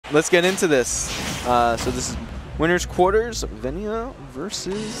let's get into this. So this is winners quarters, Venia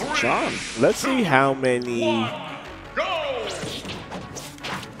versus John. Let's see how many.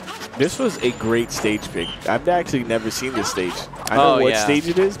 This was a great stage pick. I've actually never seen this stage. I know what stage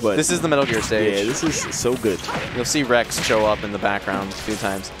it is, but this is the Metal Gear stage. Yeah, this is so good. You'll see Rex show up in the background a few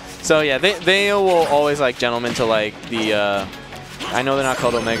times. So yeah, they will always like gentlemen to like the. I know they're not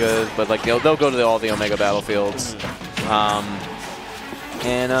called Omegas, but like they'll go to all the Omega battlefields.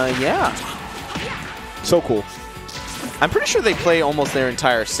 Yeah. So cool. I'm pretty sure they play almost their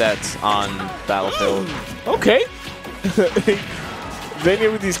entire sets on Battlefield. Okay.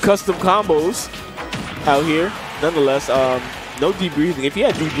 Venia with these custom combos out here. Nonetheless, no deep breathing. If he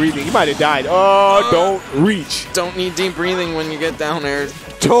had deep breathing, he might have died. Oh, don't reach. Don't need deep breathing when you get down there.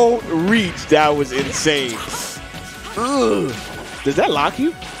 Don't reach. That was insane. Ugh. Does that lock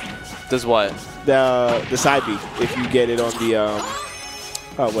you? Does what? The side B, if you get it on the,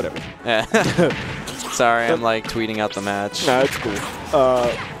 oh, whatever. Yeah. Sorry, I'm like tweeting out the match. No, it's cool.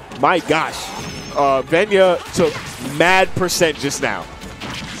 My gosh. Venia took mad % just now.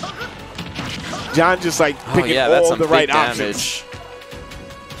 John just like picking all the right options.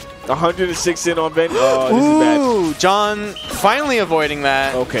 106 in on Venia. Oh, this is bad. Ooh, John finally avoiding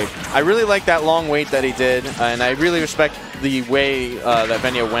that. Okay. I really like that long wait that he did, and I really respect the way that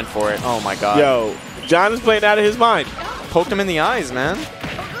Venia went for it. Oh my god. Yo, John is playing out of his mind. Poked him in the eyes, man.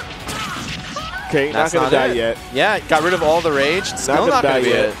 Okay, not gonna die yet. Yeah, got rid of all the rage. Still not gonna be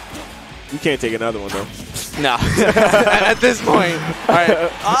it. You can't take another one though. No. At this point. All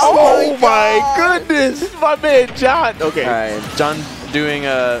right. Oh my goodness, my man John. Okay. All right, John doing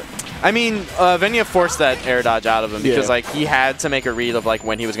a. I mean, Venia forced that air dodge out of him because like he had to make a read of like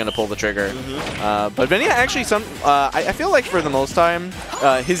when he was going to pull the trigger. But Venia actually I feel like for the most time,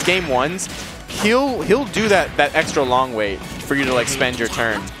 his game ones, he'll do that extra long wait for you to like spend your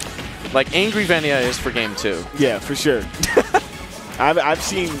turn. Like Angry Venia is for game 2. Yeah, for sure. I've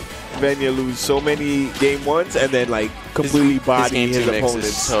seen Venia lose so many game ones and then like completely body his opponents.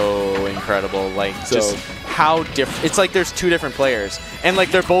 Is so incredible. Like just how different. It's like there's 2 different players and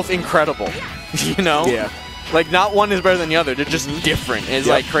like they're both incredible. You know? Yeah. Like not one is better than the other. They're just different. It's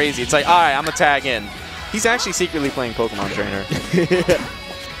like crazy. It's like, all right, I'm gonna tag in. He's actually secretly playing Pokemon Trainer.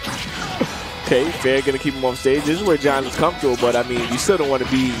 Okay, fair. Gonna keep him on stage. This is where John is comfortable, but I mean, you still don't want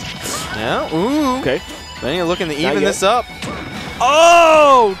to be. Yeah. Ooh. Okay. Venia looking to even this up.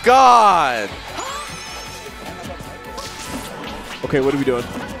 Oh God. Okay, what are we doing?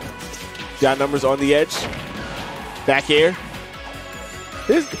 John numbers on the edge. Back air.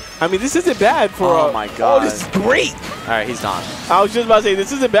 I mean, this isn't bad for. Oh my God. Oh, this is great. All right, he's done. I was just about to say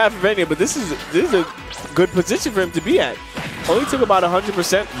this isn't bad for Venia, but this is a good position for him to be at. Only took about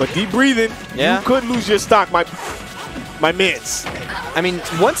 100%, but deep breathing. Yeah. You could lose your stock, my mans. I mean,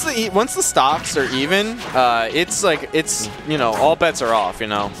 once the stocks are even, it's you know, all bets are off. You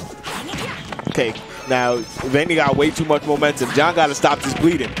know. Okay. Now Venia got way too much momentum. John got to stop this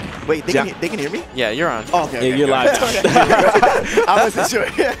bleeding. Wait, they can hear me? Yeah, you're on. Oh, okay. Yeah, you're live. I wasn't sure.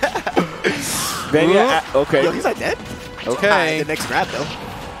 Venia, okay. Yo, he's not dead. Okay. The next grab though.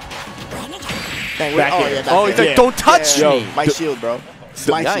 Dang, back oh, he's like, don't touch me. My shield, bro.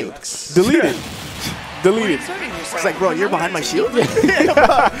 My shield. Deleted. Deleted. It's like, bro, you're behind my shield?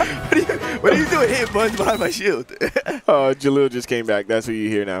 What are you doing hitting buttons behind my shield? Jalil just came back. That's what you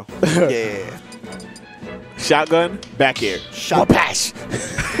hear now. Yeah. Shotgun, back air. Pass.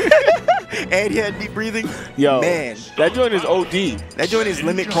 And he had deep breathing. Yo, man, that joint is OD. That joint is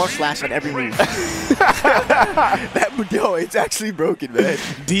limit cross slash on every move. Yo, it's actually broken, man.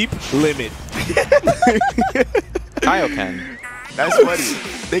 Deep limit. Kaioken. That's funny.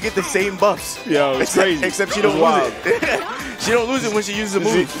 They get the same buffs. Yo, it's crazy. Except she don't lose it. She don't lose it when she uses the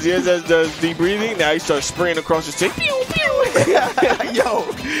move. She does deep breathing. Now he starts spraying across the stick. Pew, pew. Yo.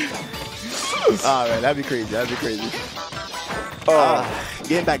 Oh, man, that'd be crazy. That'd be crazy.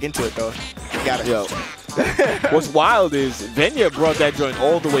 Getting back into it, though. Got it. Yo. What's wild is Venia brought that joint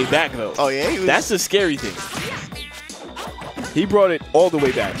all the way back, though. Oh, yeah? That's the scary thing. He brought it all the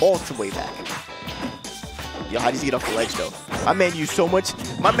way back. All the way back. Yo, how does he get off the ledge, though? My man used so much.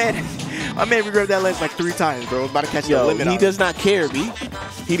 My man regrabbed that ledge like 3 times, bro. About to catch the limit. He does not care, B.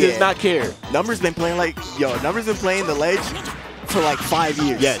 He does not care. Numbers been playing like, Numbers been playing the ledge for like 5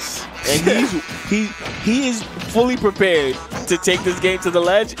 years. Yes. And he is fully prepared to take this game to the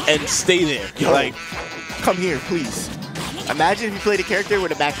ledge and stay there. Yo, like, come here, please. Imagine if you played a character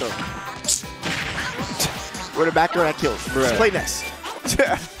with a back throw. With a back throw that kills. Right. Just play Ness.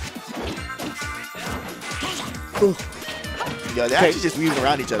 Yo, they're actually just weaving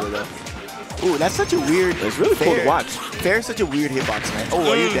around each other, though. Ooh, that's such a weird. It's really cool to watch. Fair is such a weird hitbox, man.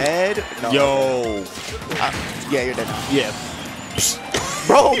 Oh, are you dead? No. Yo. Yeah, you're dead now. Yeah.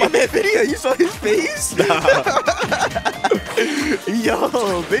 Bro, my man Venia, you saw his face?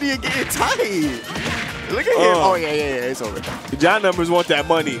 Yo, Venia getting tight. Look at him. Oh, yeah, it's over. John Numbers want that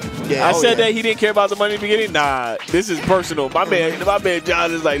money. Yeah, I said that he didn't care about the money in the beginning. Nah, this is personal. My man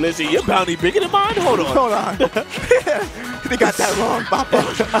John is like, listen, your bounty bigger than mine? Hold on. Hold on. They got that wrong,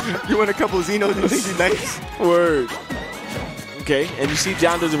 Papa. You want a couple of Xenos and think you nice? Word. Okay, and you see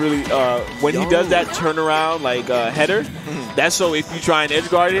John doesn't really, when he does that turnaround, like header, that's so if you try and edge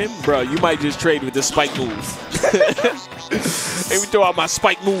guard him, bro, you might just trade with the spike move. Let me throw out my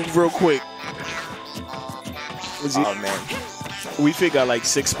spike move real quick. Oh, man. We got like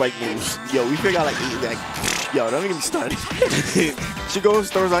 6 spike moves. Yo, we got like 8. Like, yo, don't get me started. She goes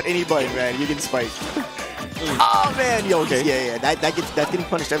stores on anybody, man. You can spike. Oh, man. Yo, okay. Yeah. That's getting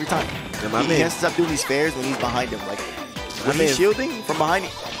punished every time. Yeah, he has to stop doing these fairs when he's behind him. Like, when he's shielding from behind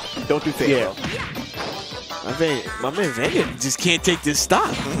him, don't do fair, bro. My man Venia just can't take this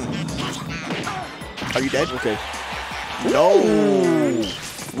stop. Are you dead? Okay. No.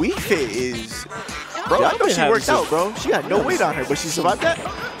 Weak fit is... Bro, I know she worked out, bro. She got no weight on her, but she survived that.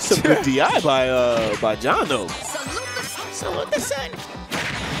 Some good DI by John, though. Salute the sun.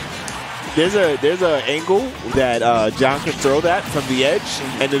 There's a angle that John can throw that from the edge,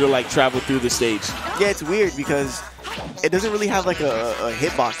 and it'll like travel through the stage. Yeah, it's weird because it doesn't really have like a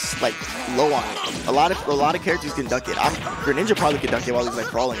hitbox like low on it. A lot of characters can duck it. Greninja probably can duck it while he's like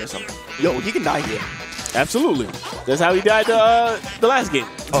crawling or something. Yo, he can die here. Absolutely. That's how he died the last game.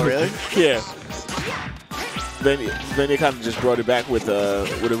 Oh really? Yeah. Venia kind of just brought it back with a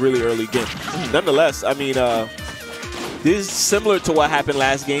really early game. Nonetheless, I mean, this is similar to what happened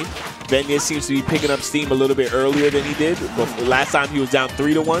last game. Venia seems to be picking up steam a little bit earlier than he did. But last time he was down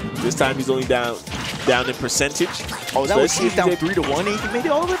 3-1. This time he's only down in percentage. Oh, that was he's down 3-1 and he made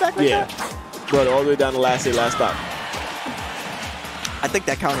it all the way back like that? Brought it all the way down to last stop. I think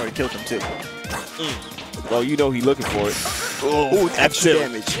that counter would have killed him too. Well, you know he's looking for it. Oh, extra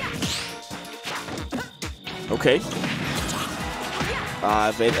damage. Okay.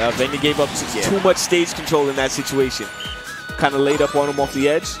 Venia gave up too much stage control in that situation. Kind of laid up on him off the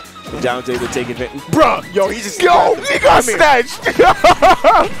edge. John was able to take advantage. Bruh! Yo, he just... Yo, he got snatched!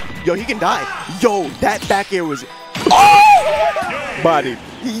 Yo, he can die. Yo, that back air was... Oh! Bodied.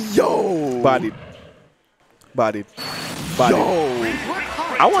 Yo! Bodied. Yo!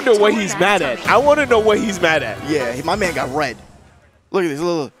 I wonder what he's mad at. I want to know what he's mad at. Yeah, my man got red. Look at this.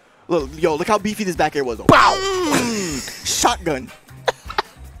 Look, yo, look how beefy this back air was. Bow! Shotgun.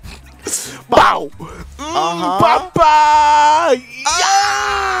 Bow! Papa!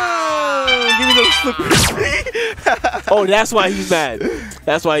 Give me those slippers. Oh, that's why he's mad.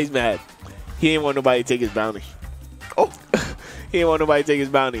 That's why he's mad. He didn't want nobody to take his bounty. Oh. He didn't want nobody to take his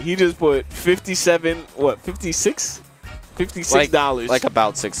bounty. He just put 56? $56? Like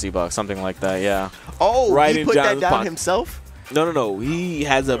about $60, something like that, yeah. Oh, right he in put John's that down pocket. himself? No. He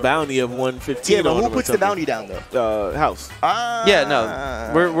has a bounty of $115. Yeah, but who puts the bounty down, though? House. Yeah, no.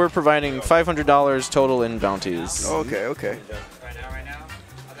 We're providing $500 total in bounties. Okay.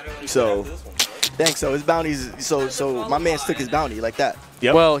 So, thanks. So his bounties. So my man took his bounty like that.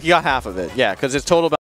 Yep. Well, he got half of it, yeah, because his total